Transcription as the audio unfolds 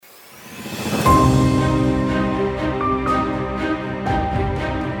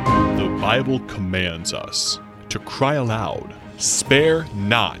Bible commands us to cry aloud, "Spare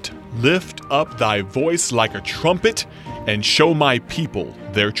not, lift up thy voice like a trumpet, and show my people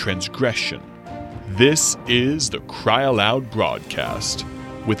their transgression." This is the Cry Aloud broadcast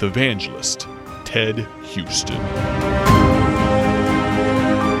with evangelist Ted Houston.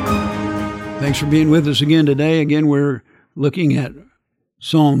 Thanks for being with us again today. Again, we're looking at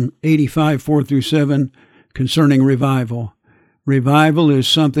Psalm 85, 4 through 7, concerning revival. Revival is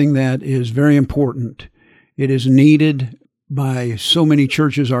something that is very important. It is needed by so many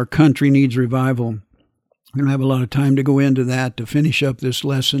churches. Our country needs revival. We don't have a lot of time to go into that to finish up this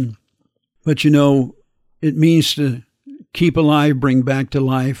lesson. But it means to keep alive, bring back to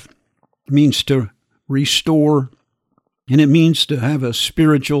life. It means to restore. And it means to have a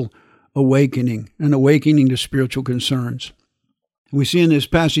spiritual awakening, an awakening to spiritual concerns. We see in this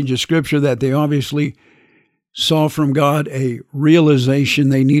passage of Scripture that they obviously saw from God a realization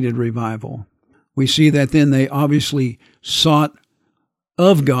they needed revival. We see that then they obviously sought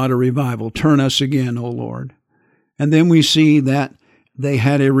of God a revival. Turn us again, O Lord. And then we see that they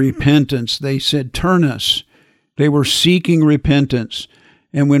had a repentance. They said, turn us. They were seeking repentance.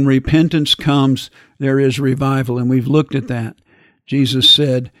 And when repentance comes, there is revival. And we've looked at that. Jesus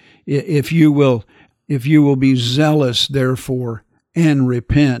said, if you will be zealous, therefore, and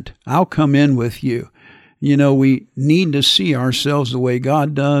repent, I'll come in with you. We need to see ourselves the way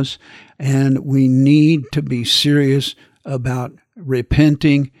God does, and we need to be serious about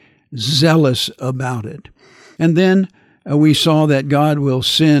repenting, zealous about it. And then we saw that God will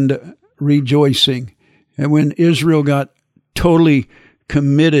send rejoicing. And when Israel got totally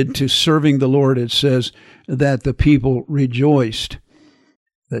committed to serving the Lord, it says that the people rejoiced.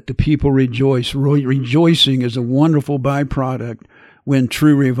 That the people rejoice. Rejoicing is a wonderful byproduct when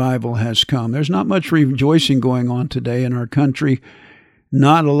true revival has come. There's not much rejoicing going on today in our country.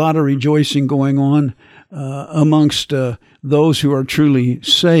 Not a lot of rejoicing going on amongst those who are truly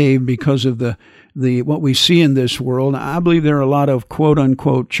saved because of the what we see in this world. I believe there are a lot of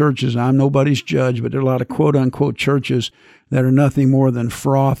quote-unquote churches. I'm nobody's judge, but there are a lot of quote-unquote churches that are nothing more than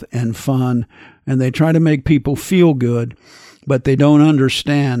froth and fun, and they try to make people feel good, but they don't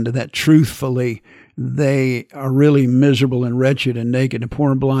understand that truthfully they are really miserable and wretched and naked and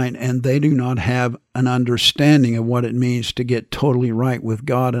poor and blind, and they do not have an understanding of what it means to get totally right with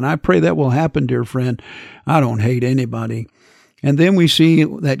God. And I pray that will happen, dear friend. I don't hate anybody. And then we see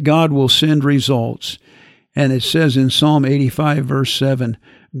that God will send results. And it says in Psalm 85, verse 7,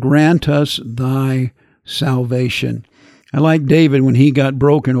 grant us thy salvation. I like David when he got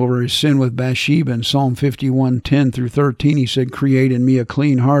broken over his sin with Bathsheba in Psalm 51, 10 through 13. He said, create in me a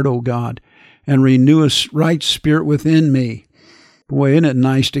clean heart, O God, and renew a right spirit within me. Boy, isn't it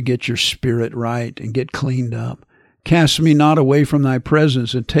nice to get your spirit right and get cleaned up? Cast me not away from thy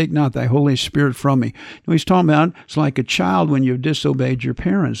presence, and take not thy Holy Spirit from me. He's talking about it's like a child when you've disobeyed your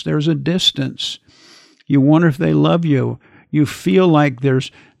parents. There's a distance. You wonder if they love you. You feel like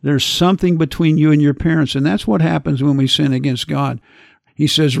there's something between you and your parents, and that's what happens when we sin against God. He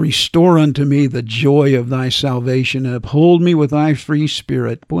says, restore unto me the joy of thy salvation, and uphold me with thy free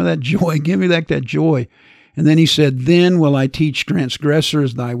spirit. Boy, that joy, give me that joy. And then he said, then will I teach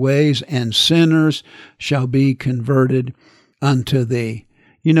transgressors thy ways, and sinners shall be converted unto thee.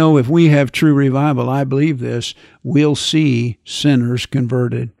 If we have true revival, I believe this, we'll see sinners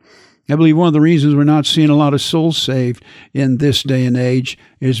converted. I believe one of the reasons we're not seeing a lot of souls saved in this day and age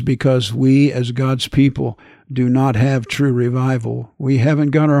is because we, as God's people, do not have true revival. We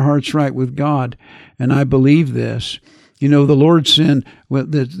haven't got our hearts right with God, and I believe this. The Lord send,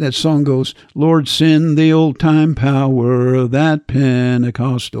 that song goes, Lord, send the old-time power, that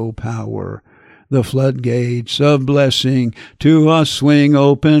Pentecostal power. The floodgates of blessing to us swing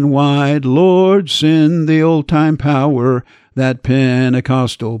open wide. Lord, send the old-time power, that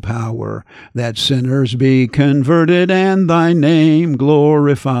Pentecostal power, that sinners be converted and thy name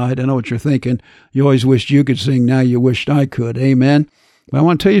glorified. I know what you're thinking. You always wished you could sing. Now you wished I could. Amen. But I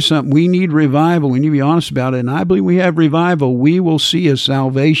want to tell you something. We need revival. We need to be honest about it. And I believe we have revival. We will see a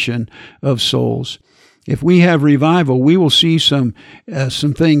salvation of souls. If we have revival, we will see some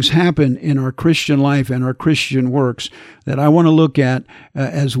things happen in our Christian life and our Christian works that I want to look at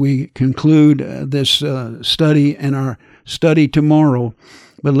as we conclude this study and our study tomorrow.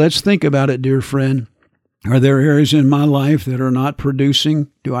 But let's think about it, dear friend. Are there areas in my life that are not producing?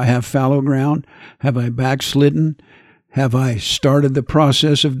 Do I have fallow ground? Have I backslidden? Have I started the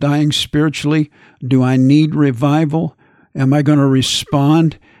process of dying spiritually? Do I need revival? Am I going to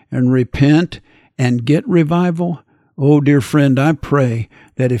respond and repent and get revival? Oh, dear friend, I pray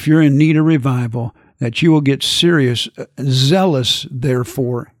that if you're in need of revival, that you will get serious, zealous,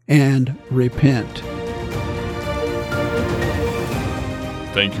 therefore, and repent.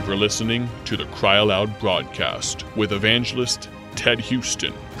 Thank you for listening to the Cry Aloud broadcast with evangelist Ted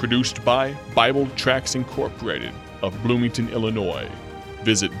Houston, produced by Bible Tracts Incorporated of Bloomington, Illinois.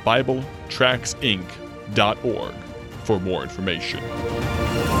 Visit BibleTractsInc.org for more information.